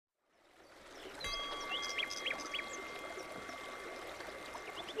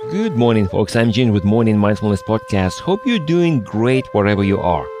Good morning, folks. I'm Gene with Morning Mindfulness Podcast. Hope you're doing great wherever you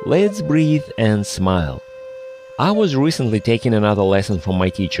are. Let's breathe and smile. I was recently taking another lesson from my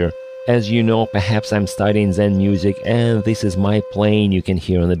teacher. As you know, perhaps I'm studying Zen music, and this is my playing you can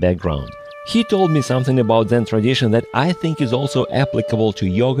hear in the background. He told me something about Zen tradition that I think is also applicable to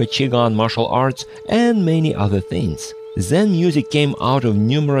yoga, qigong, martial arts, and many other things. Zen music came out of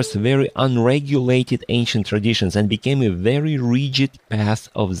numerous very unregulated ancient traditions and became a very rigid path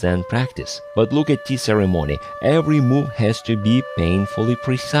of Zen practice. But look at tea ceremony. Every move has to be painfully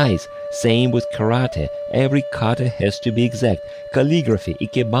precise. Same with karate. Every kata has to be exact. Calligraphy,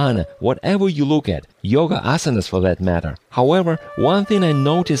 ikebana, whatever you look at. Yoga asanas for that matter. However, one thing I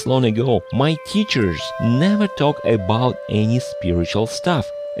noticed long ago, my teachers never talk about any spiritual stuff.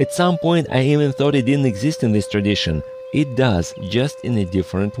 At some point, I even thought it didn't exist in this tradition. It does, just in a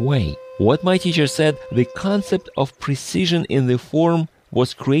different way. What my teacher said, the concept of precision in the form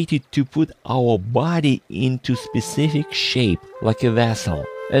was created to put our body into specific shape, like a vessel,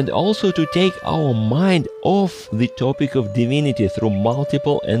 and also to take our mind off the topic of divinity through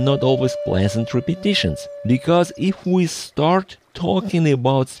multiple and not always pleasant repetitions. Because if we start talking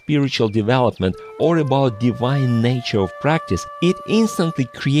about spiritual development or about divine nature of practice, it instantly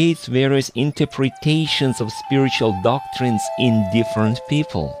creates various interpretations of spiritual doctrines in different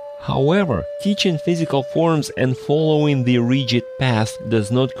people. However, teaching physical forms and following the rigid path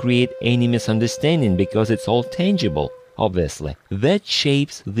does not create any misunderstanding because it's all tangible, obviously. That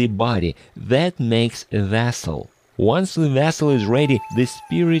shapes the body, that makes a vessel. Once the vessel is ready, the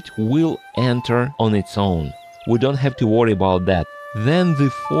spirit will enter on its own. We don't have to worry about that. Then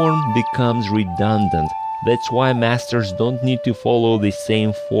the form becomes redundant. That's why masters don't need to follow the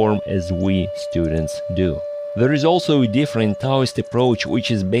same form as we students do. There is also a different Taoist approach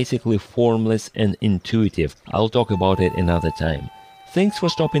which is basically formless and intuitive. I'll talk about it another time. Thanks for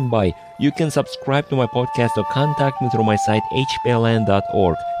stopping by. You can subscribe to my podcast or contact me through my site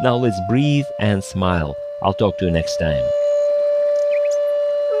hpln.org. Now let's breathe and smile. I'll talk to you next time.